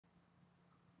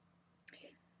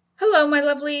Hello, my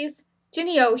lovelies.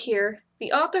 Ginny O here,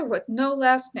 the author with no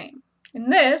last name.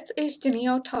 And this is Ginny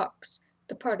O Talks,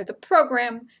 the part of the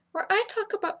program where I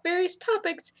talk about various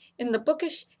topics in the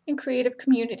bookish and creative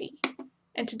community.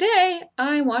 And today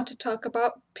I want to talk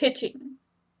about pitching,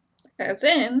 as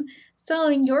in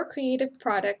selling your creative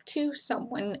product to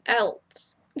someone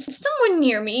else. Someone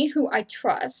near me who I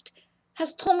trust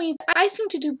has told me that I seem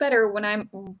to do better when I'm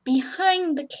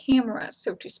behind the camera,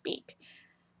 so to speak.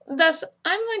 Thus,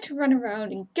 I'm going to run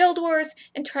around in Guild Wars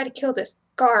and try to kill this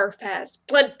Garfast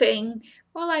Bloodfang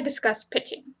while I discuss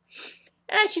pitching.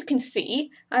 As you can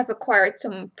see, I've acquired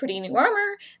some pretty new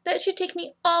armor that should take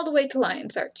me all the way to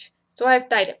Lion's Arch, so I've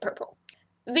dyed it purple.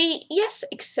 The yes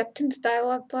acceptance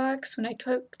dialogue box when I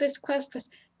took this quest was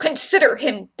 "Consider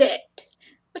him dead,"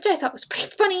 which I thought was pretty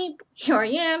funny. Here I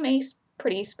am, a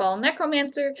pretty small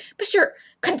necromancer, but sure,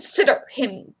 consider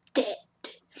him dead.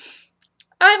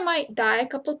 I might die a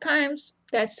couple times,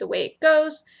 that's the way it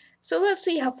goes, so let's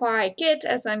see how far I get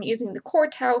as I'm using the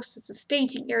courthouse as a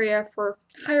staging area for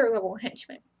higher level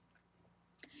henchmen.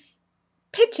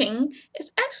 Pitching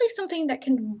is actually something that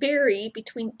can vary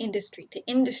between industry to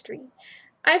industry.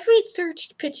 I've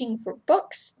researched pitching for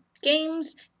books,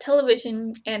 games,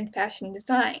 television, and fashion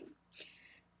design.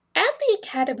 At the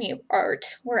Academy of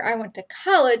Art, where I went to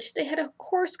college, they had a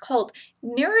course called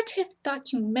Narrative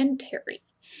Documentary.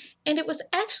 And it was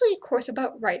actually a course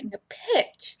about writing a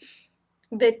pitch.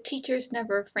 The teachers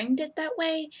never framed it that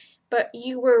way, but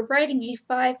you were writing a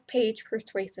 5-page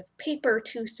persuasive paper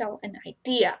to sell an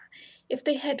idea. If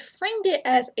they had framed it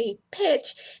as a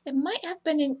pitch, it might have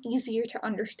been an easier to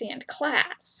understand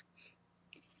class.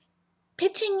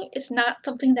 Pitching is not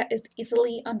something that is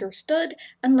easily understood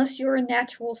unless you're a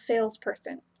natural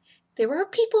salesperson. There are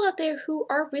people out there who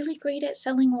are really great at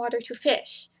selling water to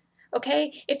fish.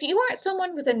 Okay, if you aren't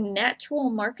someone with a natural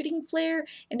marketing flair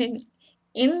and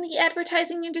in the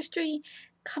advertising industry,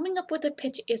 coming up with a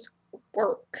pitch is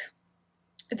work.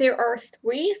 There are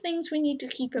 3 things we need to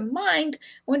keep in mind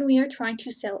when we are trying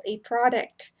to sell a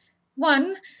product.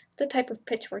 1, the type of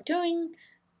pitch we're doing.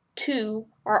 2,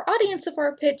 our audience of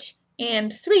our pitch.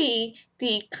 And 3,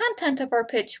 the content of our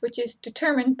pitch, which is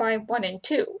determined by 1 and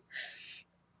 2.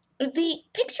 The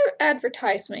picture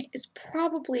advertisement is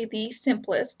probably the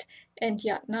simplest, and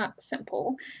yet not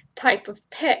simple, type of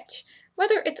pitch.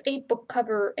 Whether it's a book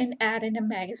cover, an ad in a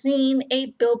magazine,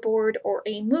 a billboard, or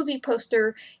a movie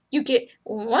poster, you get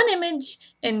one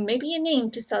image and maybe a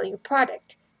name to sell your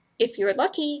product. If you're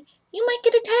lucky, you might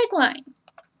get a tagline.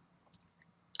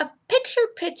 A picture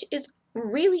pitch is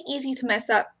really easy to mess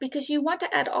up because you want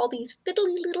to add all these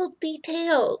fiddly little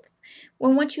details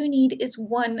when what you need is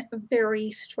one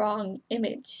very strong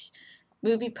image.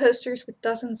 Movie posters with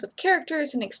dozens of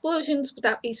characters and explosions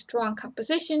without a strong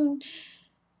composition,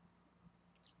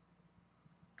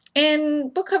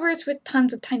 and book covers with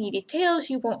tons of tiny details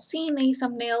you won't see in a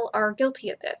thumbnail are guilty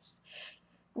of this.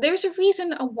 There's a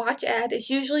reason a watch ad is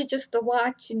usually just the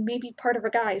watch and maybe part of a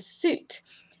guy's suit.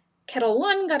 Kettle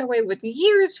One got away with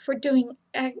years for doing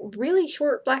really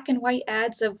short black and white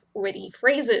ads of witty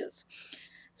phrases.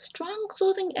 Strong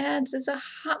clothing ads is a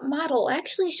hot model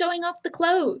actually showing off the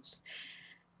clothes.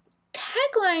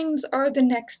 Taglines are the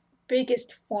next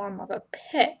biggest form of a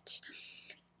pitch.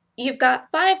 You've got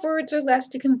 5 words or less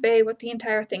to convey what the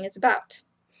entire thing is about.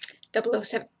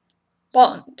 007,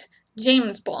 Bond,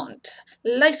 James Bond,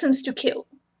 License to Kill.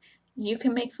 You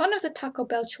can make fun of the Taco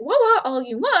Bell Chihuahua all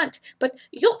you want, but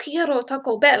Yo quiero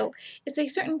Taco Bell is a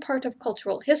certain part of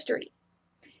cultural history.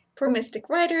 For Mystic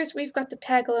Riders, we've got the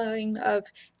tagline of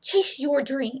Chase Your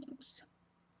Dreams.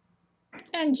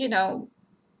 And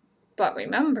but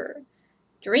remember,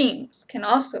 dreams can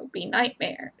also be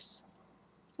nightmares.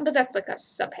 But that's like a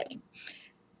subheading.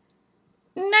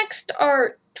 Next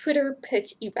are Twitter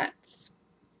pitch events.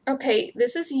 Okay,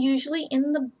 this is usually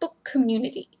in the book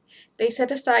community. They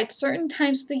set aside certain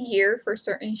times of the year for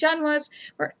certain genres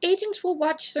where agents will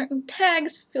watch certain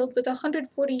tags filled with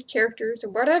 140 characters or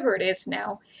whatever it is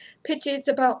now, pitches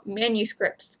about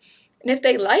manuscripts. And if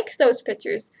they like those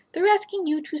pitches, they're asking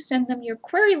you to send them your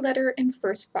query letter in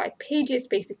first 5 pages,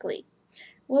 basically.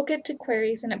 We'll get to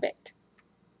queries in a bit.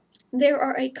 There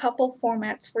are a couple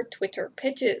formats for Twitter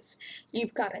pitches.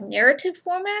 You've got a narrative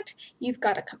format, you've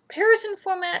got a comparison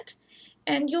format,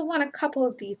 and you'll want a couple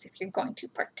of these if you're going to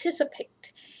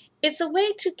participate. It's a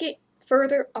way to get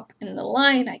further up in the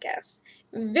line, I guess.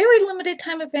 Very limited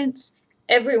time events,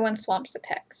 everyone swamps the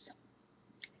text.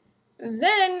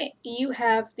 Then you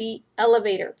have the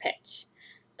elevator pitch.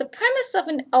 The premise of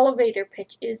an elevator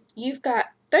pitch is you've got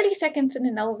 30 seconds in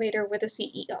an elevator with a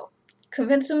CEO.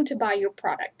 Convince them to buy your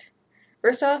product.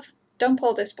 First off, Dump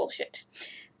all this bullshit.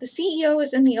 The CEO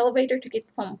is in the elevator to get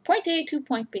from point A to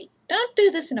point B. Don't do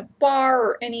this in a bar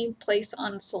or any place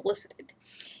unsolicited.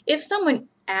 If someone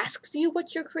asks you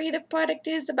what your creative product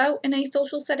is about in a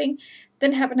social setting,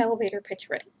 then have an elevator pitch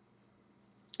ready.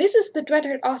 This is the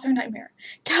dreaded author nightmare.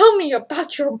 Tell me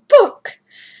about your book!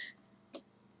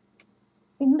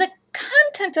 The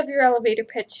content of your elevator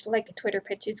pitch, like a Twitter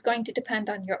pitch, is going to depend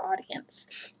on your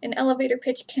audience. An elevator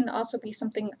pitch can also be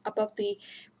something above the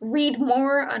read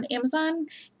more on Amazon.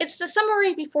 It's the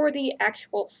summary before the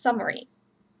actual summary.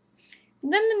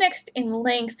 Then the next in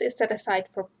length is set aside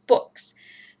for books.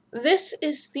 This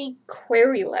is the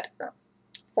query letter.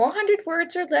 400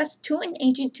 words or less to an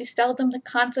agent to sell them the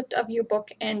concept of your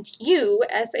book and you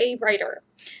as a writer.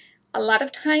 A lot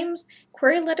of times,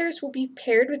 query letters will be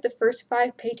paired with the first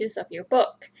 5 pages of your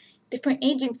book. Different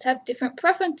agents have different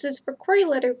preferences for query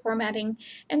letter formatting,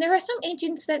 and there are some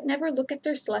agents that never look at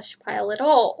their slush pile at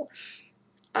all.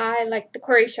 I like the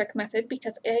query shark method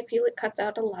because I feel it cuts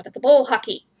out a lot of the bull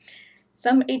hockey.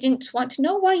 Some agents want to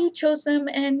know why you chose them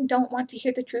and don't want to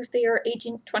hear the truth they are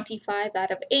agent 25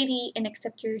 out of 80 and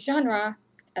accept your genre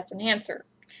as an answer.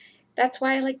 That's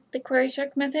why I like the query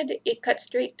shark method. It cuts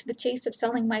straight to the chase of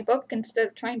selling my book instead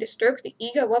of trying to stroke the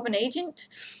ego of an agent.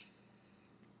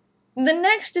 The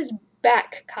next is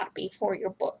back copy for your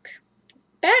book.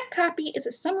 Back copy is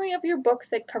a summary of your book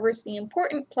that covers the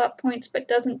important plot points but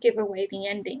doesn't give away the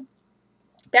ending.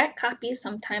 Back copy is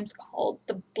sometimes called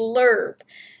the blurb.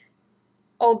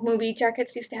 Old movie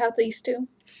jackets used to have these too.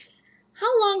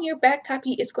 How long your back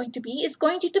copy is going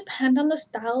to depend on the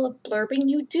style of blurbing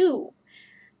you do.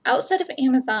 Outside of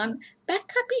Amazon, back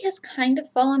copy has kind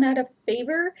of fallen out of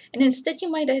favor, and instead you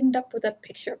might end up with a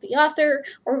picture of the author,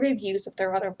 or reviews of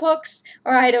their other books,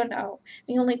 or I don't know.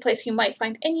 The only place you might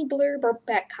find any blurb or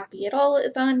back copy at all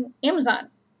is on Amazon.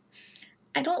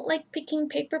 I don't like picking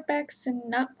paperbacks and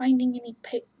not finding any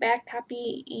back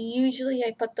copy. Usually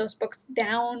I put those books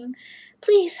down.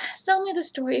 Please, sell me the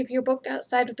story of your book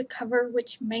outside of the cover,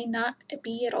 which may not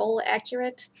be at all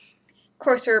accurate. Of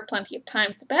course, there are plenty of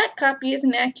times the back copy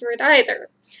isn't accurate either.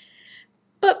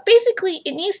 But basically,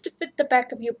 it needs to fit the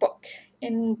back of your book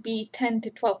and be 10 to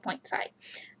 12 point size.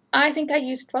 I think I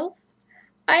used 12.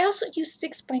 I also use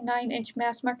 6 by 9 inch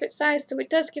mass market size, so it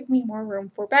does give me more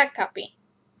room for back copy.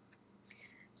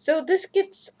 So this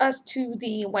gets us to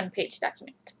the one-page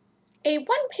document. A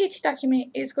one-page document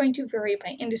is going to vary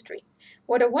by industry.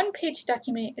 What a one-page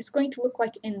document is going to look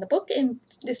like in the book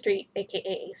industry,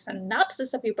 aka a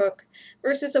synopsis of your book,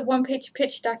 versus a one-page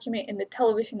pitch document in the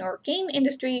television or game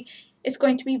industry is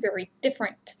going to be very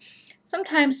different.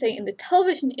 Sometimes, say in the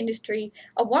television industry,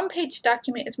 a one-page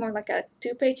document is more like a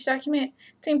 2-page document.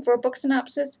 Same for a book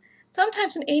synopsis.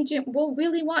 Sometimes an agent will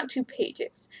really want 2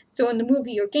 pages. So in the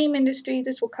movie or game industry,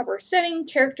 this will cover setting,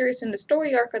 characters, and the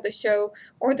story arc of the show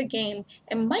or the game,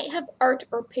 and might have art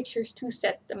or pictures to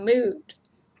set the mood.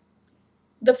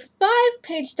 The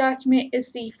 5-page document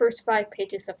is the first 5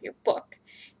 pages of your book,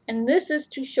 and this is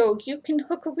to show you can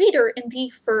hook a reader in the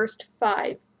first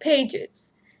 5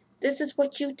 pages. This is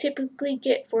what you typically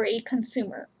get for a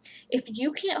consumer. If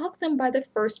you can't hook them by the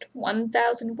first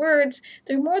 1,000 words,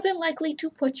 they're more than likely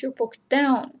to put your book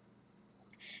down.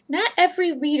 Not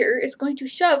every reader is going to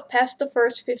shove past the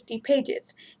first 50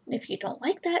 pages, and if you don't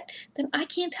like that, then I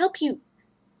can't help you.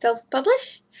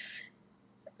 Self-publish?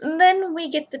 Then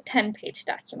we get the 10-page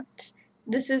document.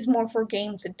 This is more for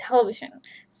games and television.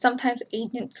 Sometimes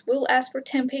agents will ask for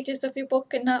 10 pages of your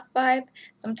book and not 5.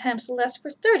 Sometimes they'll ask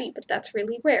for 30, but that's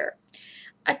really rare.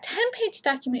 A 10-page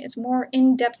document is a more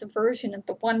in-depth version of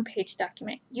the 1-page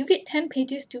document. You get 10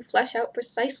 pages to flesh out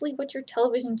precisely what your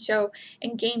television show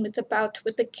and game is about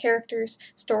with the characters,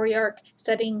 story arc,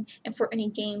 setting, and for any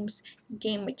games,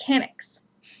 game mechanics.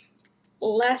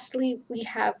 Lastly, we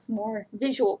have more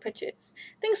visual pitches,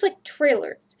 things like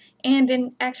trailers, and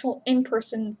in actual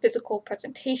in-person physical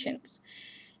presentations.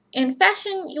 In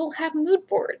fashion, you'll have mood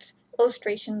boards,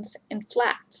 illustrations, and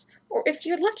flats. Or if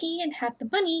you're lucky and have the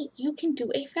money, you can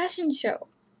do a fashion show,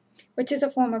 which is a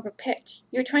form of a pitch.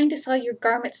 You're trying to sell your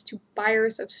garments to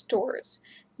buyers of stores,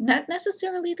 not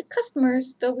necessarily the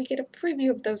customers, though we get a preview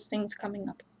of those things coming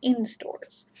up in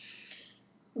stores.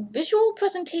 Visual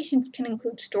presentations can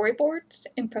include storyboards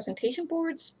and presentation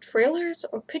boards, trailers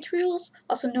or pitch reels,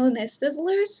 also known as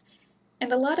sizzlers,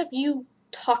 and a lot of you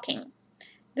talking.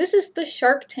 This is the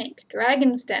Shark Tank,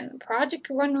 Dragon's Den, Project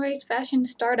Runway's fashion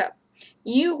startup.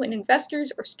 You and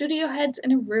investors or studio heads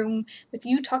in a room with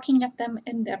you talking at them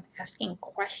and them asking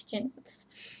questions.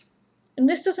 And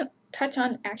this doesn't touch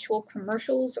on actual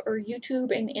commercials or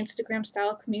YouTube and Instagram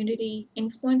style community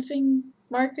influencing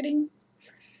marketing.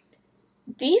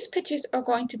 These pitches are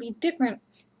going to be different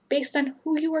based on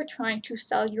who you are trying to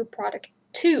sell your product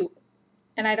to,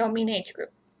 and I don't mean age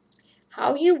group.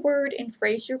 How you word and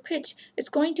phrase your pitch is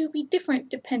going to be different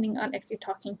depending on if you're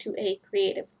talking to a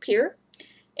creative peer,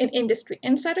 an industry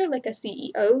insider like a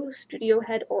CEO, studio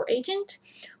head, or agent,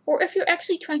 or if you're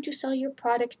actually trying to sell your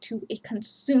product to a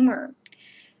consumer.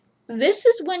 This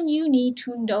is when you need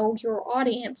to know your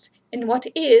audience and what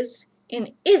is and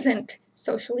isn't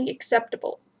socially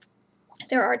acceptable.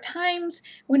 There are times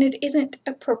when it isn't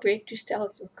appropriate to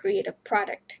sell your creative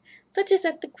product, such as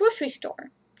at the grocery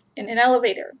store, in an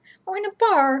elevator, or in a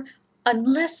bar,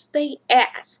 unless they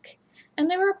ask. And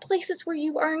there are places where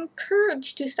you are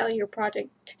encouraged to sell your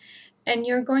product, and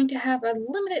you're going to have a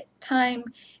limited time,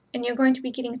 and you're going to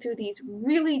be getting through these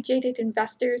really jaded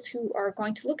investors who are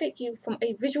going to look at you from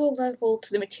a visual level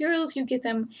to the materials you give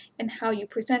them and how you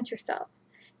present yourself.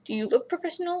 Do you look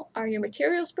professional? Are your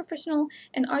materials professional?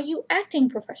 And are you acting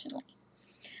professionally?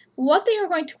 What they are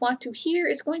going to want to hear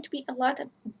is going to be a lot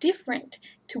different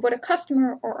to what a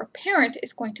customer or a parent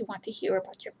is going to want to hear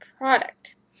about your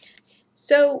product.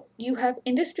 So you have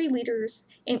industry leaders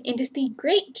and industry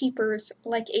gatekeepers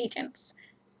like agents.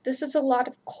 This is a lot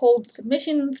of cold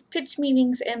submissions, pitch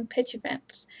meetings, and pitch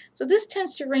events. So this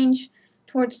tends to range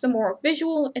towards the more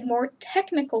visual and more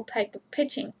technical type of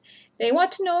pitching. They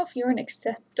want to know if you're an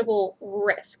acceptable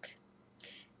risk.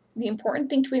 The important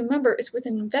thing to remember is with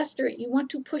an investor, you want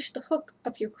to push the hook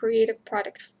of your creative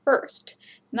product first,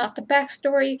 not the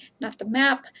backstory, not the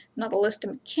map, not a list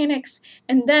of mechanics,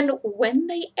 and then when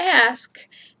they ask,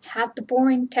 have the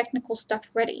boring technical stuff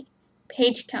ready.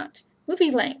 Page count,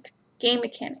 movie length, game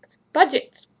mechanics,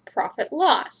 budgets, profit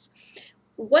loss.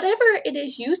 Whatever it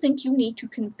is you think you need to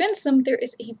convince them there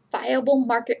is a viable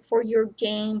market for your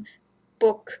game,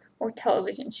 book, or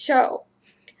television show.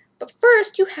 But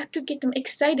first, you have to get them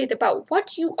excited about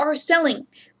what you are selling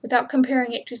without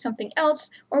comparing it to something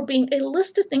else or being a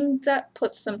list of things that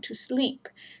puts them to sleep.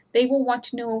 They will want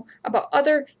to know about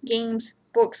other games,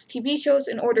 books, TV shows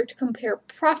in order to compare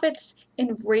profits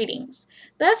and ratings.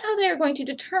 That's how they are going to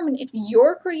determine if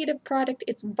your creative product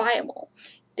is viable.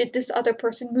 Did this other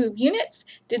person move units?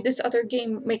 Did this other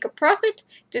game make a profit?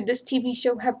 Did this TV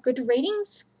show have good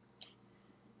ratings?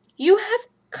 You have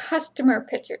customer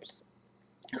pitchers.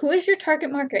 Who is your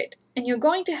target market? And you're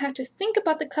going to have to think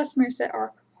about the customers that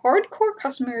are hardcore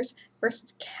customers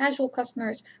versus casual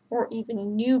customers or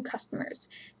even new customers.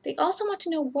 They also want to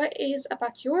know what is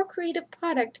about your creative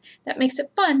product that makes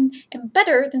it fun and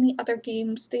better than the other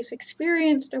games they've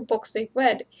experienced or books they've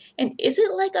read. And is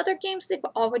it like other games they've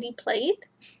already played?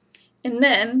 And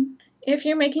then, if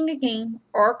you're making a game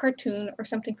or a cartoon or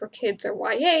something for kids or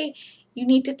YA, you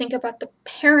need to think about the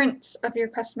parents of your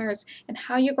customers and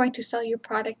how you're going to sell your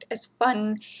product as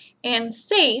fun and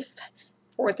safe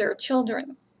for their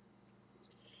children.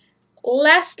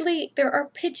 Lastly, there are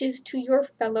pitches to your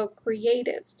fellow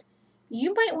creatives.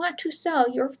 You might want to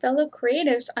sell your fellow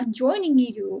creatives on joining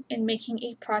you in making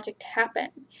a project happen,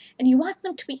 and you want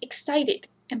them to be excited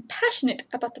and passionate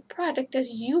about the product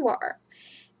as you are,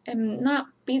 and not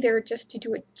be there just to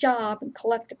do a job and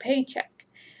collect a paycheck.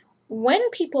 When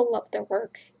people love their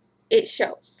work, it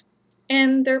shows.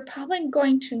 And they're probably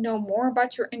going to know more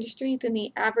about your industry than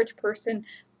the average person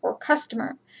or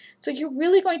customer. So you're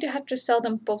really going to have to sell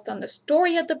them both on the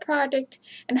story of the product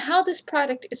and how this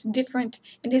product is different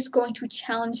and is going to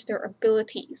challenge their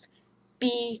abilities.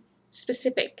 Be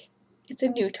specific. It's a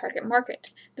new target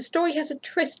market. The story has a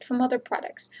twist from other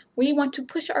products. We want to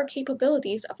push our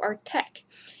capabilities of our tech.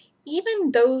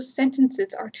 Even those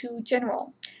sentences are too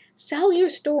general. Sell your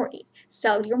story,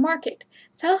 sell your market,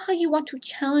 sell how you want to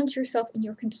challenge yourself and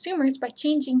your consumers by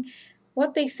changing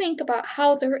what they think about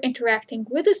how they're interacting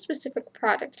with a specific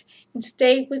product and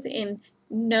stay within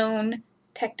known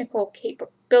technical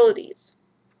capabilities.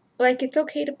 Like it's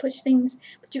okay to push things,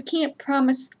 but you can't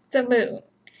promise the moon.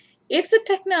 If the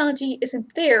technology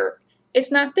isn't there,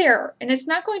 it's not there, and it's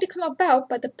not going to come about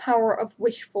by the power of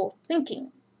wishful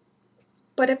thinking.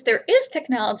 But if there is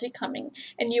technology coming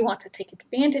and you want to take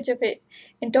advantage of it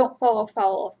and don't fall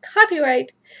foul of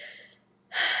copyright,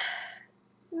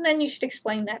 then you should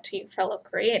explain that to your fellow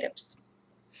creatives.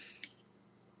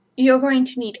 You're going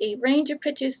to need a range of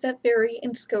pitches that vary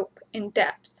in scope and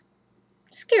depth.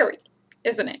 Scary,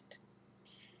 isn't it?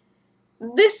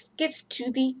 This gets to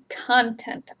the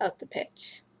content of the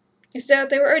pitch. So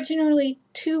there are generally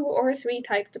 2 or 3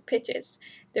 types of pitches.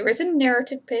 There is a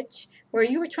narrative pitch, where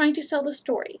you are trying to sell the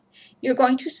story. You're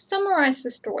going to summarize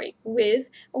the story with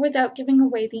or without giving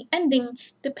away the ending,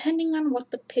 depending on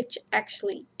what the pitch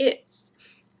actually is.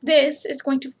 This is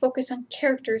going to focus on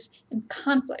characters and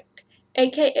conflict,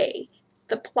 aka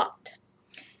the plot.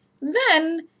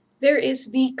 Then there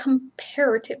is the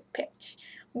comparative pitch,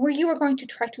 where you are going to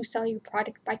try to sell your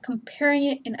product by comparing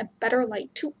it in a better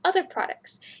light to other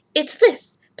products. It's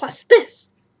this plus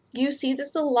this. You see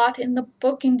this a lot in the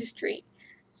book industry,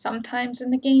 sometimes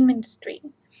in the game industry.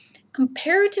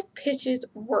 Comparative pitches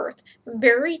worth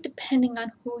vary depending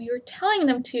on who you're telling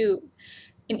them to.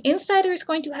 An insider is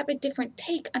going to have a different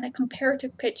take on a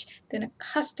comparative pitch than a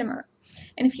customer.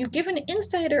 And if you give an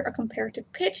insider a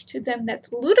comparative pitch to them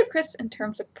that's ludicrous in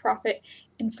terms of profit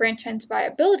and franchise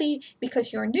viability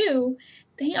because you're new,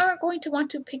 they aren't going to want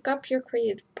to pick up your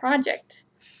creative project.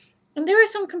 And there are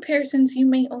some comparisons you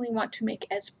may only want to make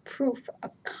as proof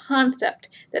of concept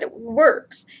that it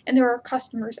works and there are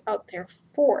customers out there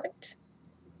for it.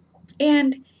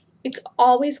 And it's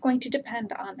always going to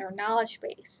depend on their knowledge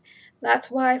base.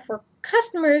 That's why for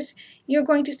customers, you're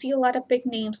going to see a lot of big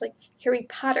names like Harry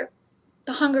Potter,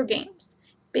 The Hunger Games,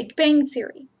 Big Bang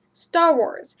Theory, Star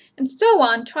Wars, and so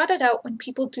on trotted out when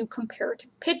people do comparative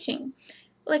pitching.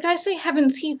 Like I say,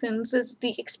 Heaven's Heathens is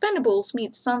the Expendables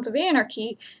meets Sons of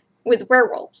Anarchy with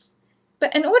werewolves.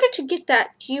 But in order to get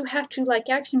that, you have to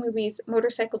like action movies,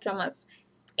 motorcycle dramas,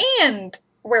 and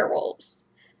werewolves.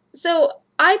 So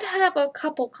I'd have a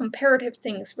couple comparative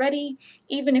things ready,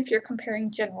 even if you're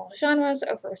comparing general genres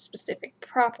over specific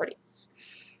properties.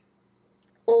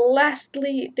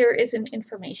 Lastly, there is an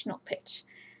informational pitch.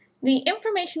 The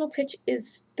informational pitch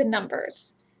is the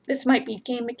numbers. This might be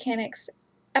game mechanics,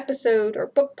 episode or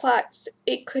book plots,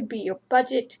 it could be your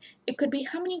budget, it could be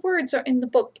how many words are in the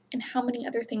book and how many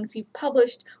other things you've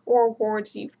published or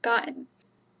awards you've gotten.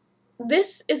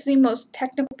 This is the most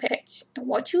technical pitch, and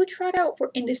what you trot out for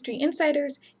industry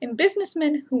insiders and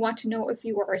businessmen who want to know if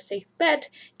you are a safe bet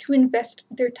to invest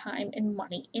their time and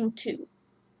money into.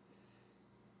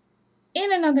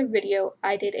 In another video,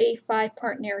 I did a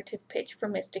 5-part narrative pitch for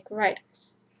Mystic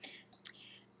Riders.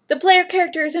 The player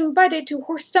character is invited to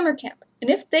horse summer camp,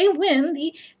 and if they win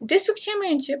the district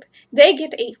championship, they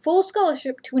get a full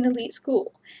scholarship to an elite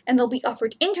school, and they'll be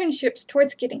offered internships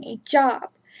towards getting a job.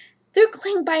 They're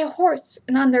claimed by a horse,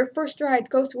 and on their first ride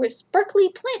go through a sparkly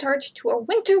plant arch to a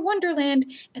winter wonderland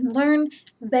and learn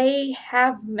they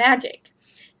have magic.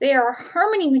 They are a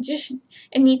harmony magician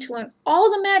and need to learn all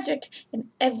the magic in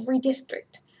every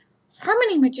district.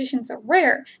 Harmony magicians are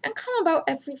rare and come about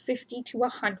every 50 to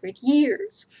 100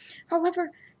 years.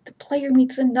 However, the player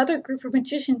meets another group of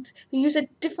magicians who use a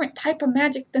different type of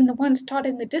magic than the ones taught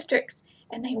in the districts,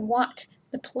 and they want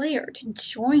the player to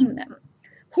join them.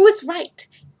 Who is right?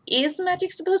 Is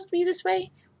magic supposed to be this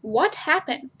way? What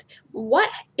happened? What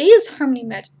is harmony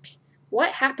magic?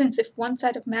 What happens if one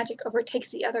side of magic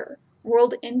overtakes the other?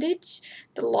 World endage?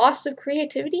 The loss of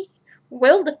creativity?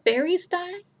 Will the fairies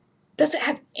die? Does it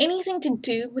have anything to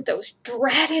do with those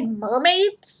dratted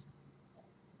mermaids?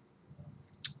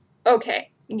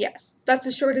 Okay, yes, that's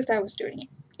as short as I was doing it.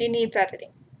 It needs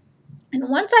editing. And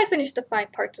once I finished the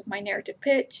 5 parts of my narrative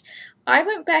pitch, I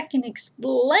went back and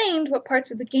explained what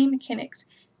parts of the game mechanics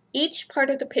each part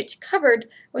of the pitch covered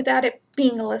without it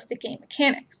being a list of game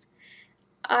mechanics.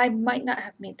 I might not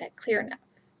have made that clear enough.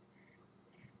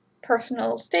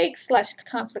 Personal stakes /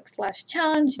 conflict /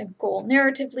 challenge, a goal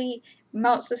narratively,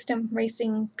 mount system,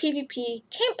 racing, PvP,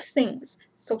 camp things,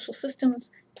 social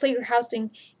systems, player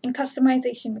housing, and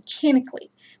customization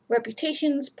mechanically,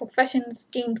 reputations, professions,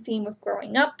 game theme of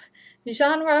growing up,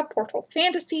 genre, portal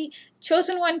fantasy,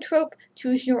 chosen one trope,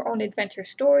 choose your own adventure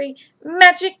story,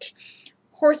 magic,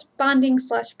 horse bonding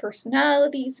 /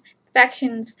 personalities,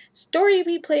 factions, story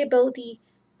replayability,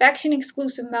 faction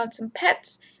exclusive mounts and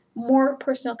pets, more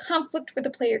personal conflict for the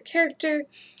player character,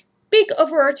 big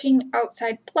overarching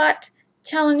outside plot,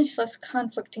 challenge /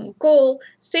 conflicting goal,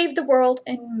 save the world,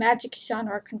 and magic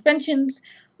genre conventions.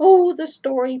 Oh, the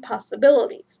story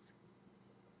possibilities.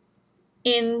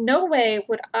 In no way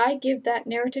would I give that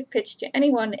narrative pitch to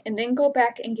anyone and then go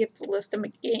back and give the list of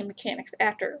game mechanics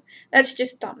after. That's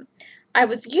just dumb. I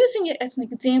was using it as an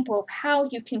example of how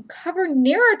you can cover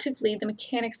narratively the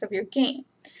mechanics of your game.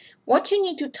 What you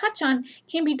need to touch on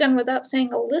can be done without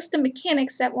saying a list of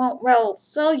mechanics that won't, well,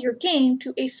 sell your game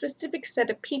to a specific set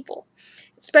of people,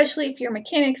 especially if your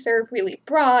mechanics are really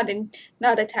broad and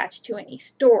not attached to any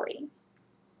story.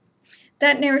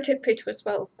 That narrative pitch was,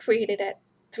 well, created at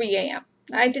 3 a.m.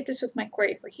 I did this with my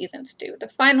Query for Heathens too. The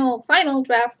final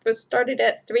draft was started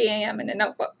at 3 a.m. in a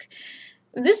notebook.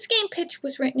 This game pitch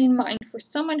was written in mind for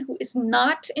someone who is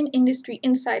not an industry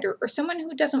insider or someone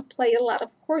who doesn't play a lot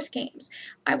of horse games.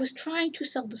 I was trying to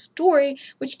sell the story,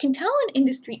 which can tell an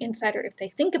industry insider, if they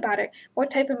think about it,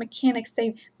 what type of mechanics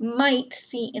they might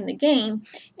see in the game,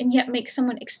 and yet make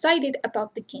someone excited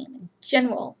about the game in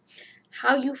general.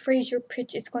 How you phrase your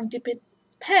pitch is going to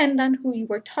depend on who you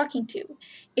are talking to.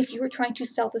 If you are trying to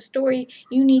sell the story,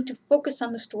 you need to focus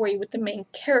on the story with the main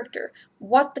character,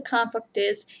 what the conflict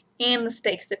is, and the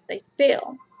stakes if they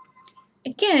fail.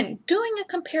 Again, doing a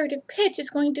comparative pitch is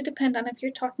going to depend on if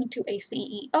you're talking to a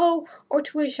CEO or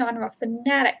to a genre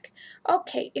fanatic.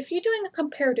 Okay, if you're doing a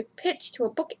comparative pitch to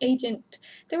a book agent,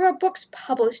 there are books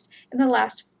published in the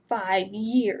last 5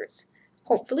 years,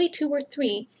 hopefully 2 or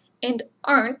 3, and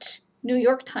aren't New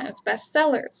York Times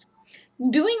bestsellers.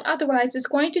 Doing otherwise is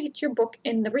going to get your book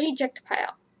in the reject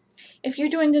pile. If you're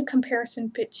doing a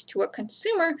comparison pitch to a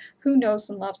consumer who knows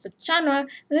and loves the genre,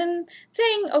 then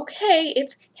saying, okay,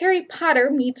 it's Harry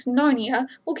Potter meets Narnia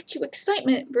will get you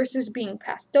excitement versus being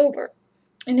passed over.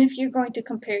 And if you're going to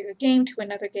compare your game to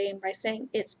another game by saying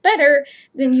it's better,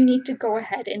 then you need to go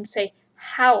ahead and say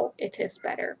how it is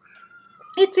better.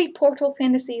 It's a portal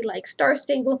fantasy like Star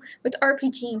Stable with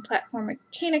RPG and platform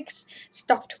mechanics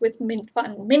stuffed with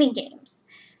fun mini-games,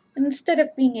 instead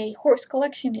of being a horse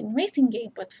collection and racing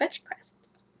game with fetch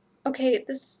quests. Okay,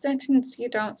 this sentence you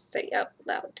don't say out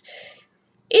loud.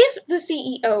 If the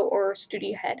CEO or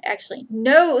studio head actually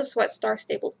knows what Star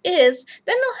Stable is,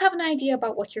 then they'll have an idea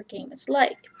about what your game is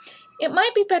like. It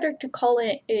might be better to call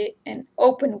it an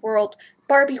open world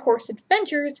Barbie Horse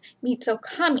Adventures meets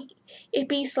Okami. It'd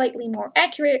be slightly more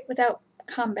accurate without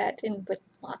combat and with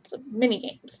lots of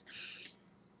minigames.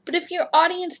 But if your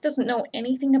audience doesn't know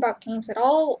anything about games at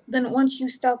all, then once you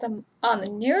sell them on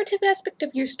the narrative aspect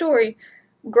of your story,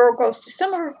 girl goes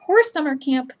to horse summer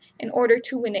camp in order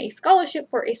to win a scholarship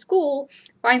for a school,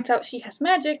 finds out she has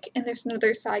magic, and there's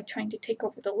another side trying to take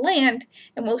over the land,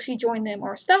 and will she join them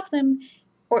or stop them,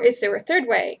 or is there a third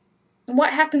way? And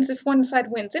what happens if one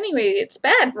side wins anyway? It's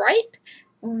bad, right?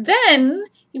 Then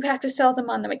you have to sell them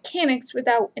on the mechanics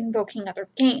without invoking other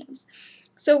games.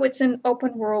 So it's an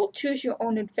open world, choose your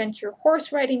own adventure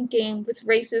horse riding game with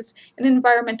races and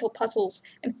environmental puzzles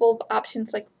and full of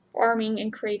options like farming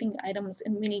and creating items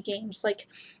and mini games like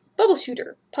bubble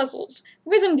shooter, puzzles,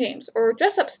 rhythm games, or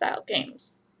dress up style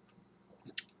games.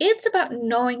 It's about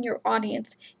knowing your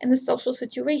audience and the social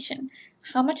situation.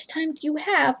 How much time do you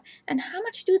have, and how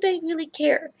much do they really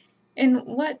care? And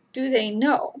what do they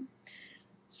know?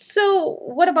 So,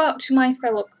 what about to my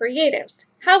fellow creatives?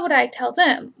 How would I tell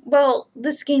them? Well,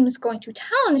 this game is going to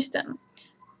challenge them.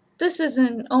 This is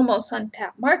an almost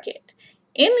untapped market.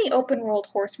 In the open world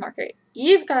horse market,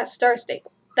 you've got Star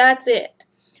Stable. That's it.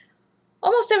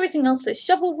 Almost everything else is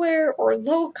shovelware or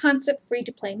low-concept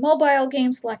free-to-play mobile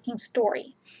games lacking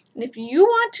story. And if you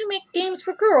want to make games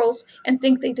for girls and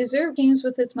think they deserve games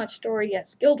with as much story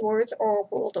as Guild Wars or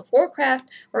World of Warcraft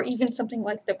or even something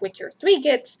like The Witcher 3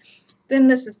 gets, then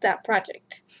this is that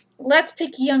project. Let's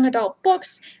take young adult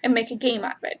books and make a game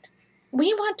out of it.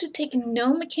 We want to take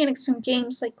known mechanics from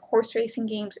games like horse racing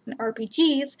games and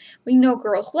RPGs we know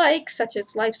girls like, such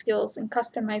as life skills and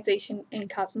customization and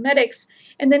cosmetics,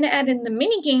 and then add in the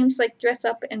mini games like dress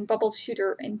up and bubble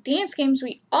shooter and dance games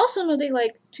we also know they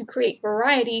like to create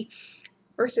variety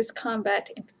versus combat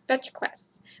and fetch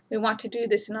quests. We want to do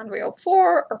this in Unreal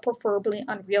 4 or preferably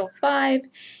Unreal 5.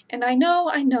 And I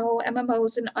know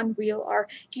MMOs in Unreal are,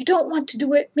 you don't want to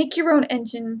do it, make your own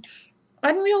engine.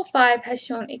 Unreal 5 has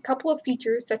shown a couple of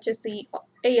features such as the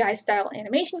AI-style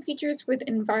animation features with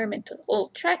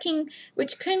environmental tracking,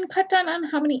 which can cut down on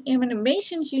how many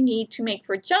animations you need to make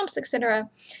for jumps, etc.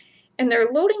 And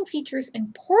their loading features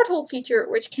and portal feature,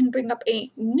 which can bring up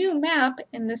a new map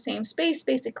in the same space,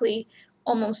 basically,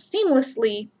 almost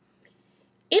seamlessly.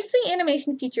 If the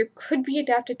animation feature could be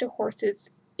adapted to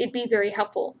horses, it'd be very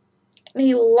helpful. And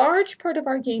a large part of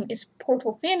our game is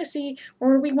Portal Fantasy,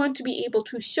 where we want to be able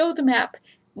to show the map,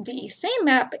 the same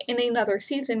map, in another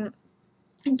season,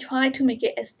 and try to make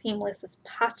it as seamless as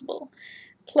possible.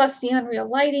 Plus, the Unreal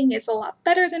lighting is a lot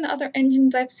better than other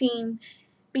engines I've seen.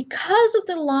 Because of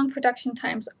the long production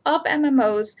times of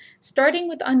MMOs, starting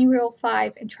with Unreal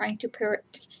 5 and trying to pare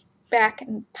it back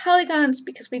in polygons,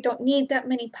 because we don't need that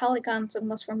many polygons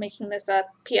unless we're making this a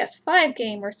PS5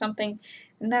 game or something,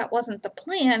 and that wasn't the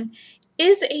plan,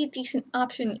 is a decent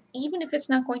option even if it's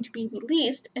not going to be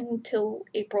released until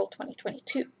April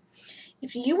 2022.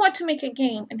 If you want to make a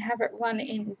game and have it run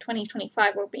in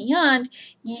 2025 or beyond,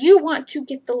 you want to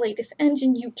get the latest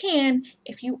engine you can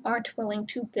if you aren't willing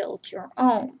to build your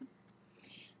own.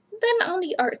 Then on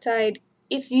the art side,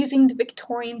 it's using the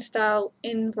Victorian style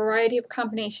in a variety of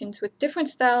combinations with different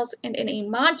styles and in a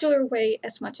modular way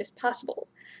as much as possible.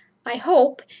 I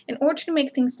hope, in order to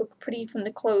make things look pretty from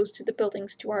the clothes to the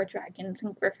buildings to our dragons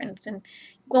and griffins and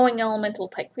glowing elemental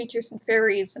type creatures and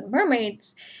fairies and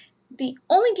mermaids, the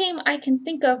only game I can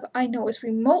think of I know is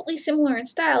remotely similar in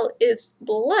style is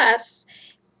Bless,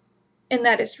 and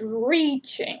that is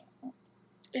reaching.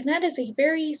 And that is a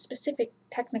very specific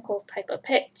technical type of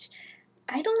pitch.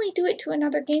 I'd only do it to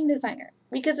another game designer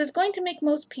because it's going to make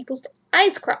most people's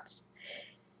eyes cross.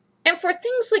 And for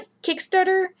things like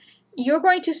Kickstarter, you're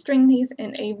going to string these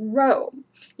in a row.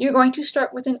 You're going to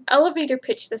start with an elevator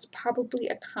pitch that's probably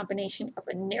a combination of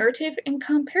a narrative and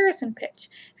comparison pitch,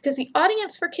 because the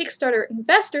audience for Kickstarter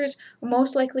investors are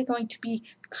most likely going to be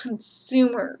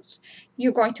consumers.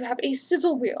 You're going to have a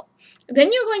sizzle reel.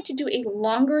 Then you're going to do a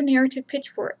longer narrative pitch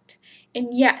for it.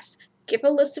 And yes, give a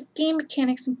list of game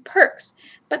mechanics and perks,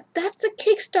 but that's a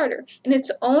Kickstarter in its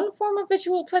own form of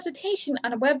visual presentation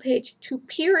on a webpage to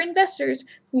peer investors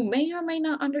who may or may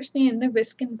not understand the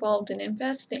risk involved in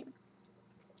investing.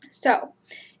 So,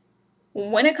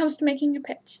 when it comes to making a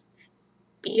pitch,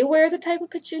 be aware of the type of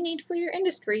pitch you need for your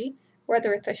industry,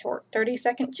 whether it's a short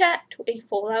 30-second chat to a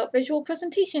full-out visual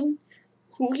presentation,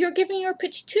 who you're giving your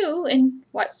pitch to in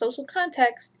what social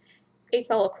context, a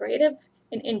fellow creative,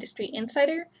 an industry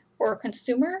insider, or a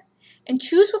consumer, and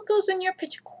choose what goes in your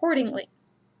pitch accordingly: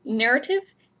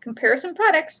 narrative, comparison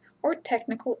products, or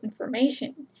technical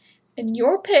information. And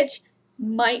your pitch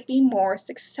might be more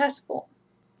successful.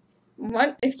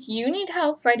 If you need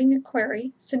help writing a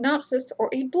query, synopsis, or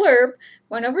a blurb,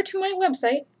 run over to my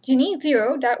website,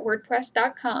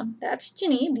 ginny0.wordpress.com. That's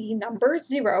Ginny, the number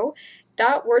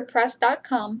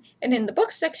 0.wordpress.com. And in the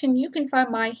books section, you can find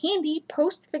my handy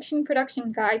post-fiction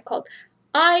production guide called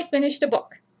I Finished a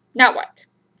Book. Now what?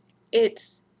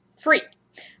 It's free.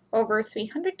 Over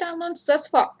 300 downloads thus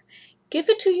far. Give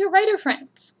it to your writer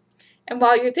friends. And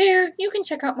while you're there, you can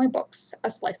check out my books,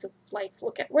 A Slice of Life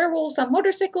Look at Werewolves on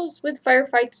Motorcycles with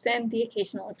Firefights and the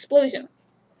Occasional Explosion.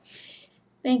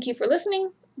 Thank you for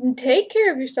listening, and take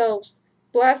care of yourselves.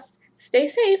 Bless, stay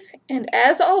safe, and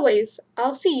as always,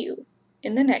 I'll see you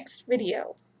in the next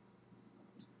video.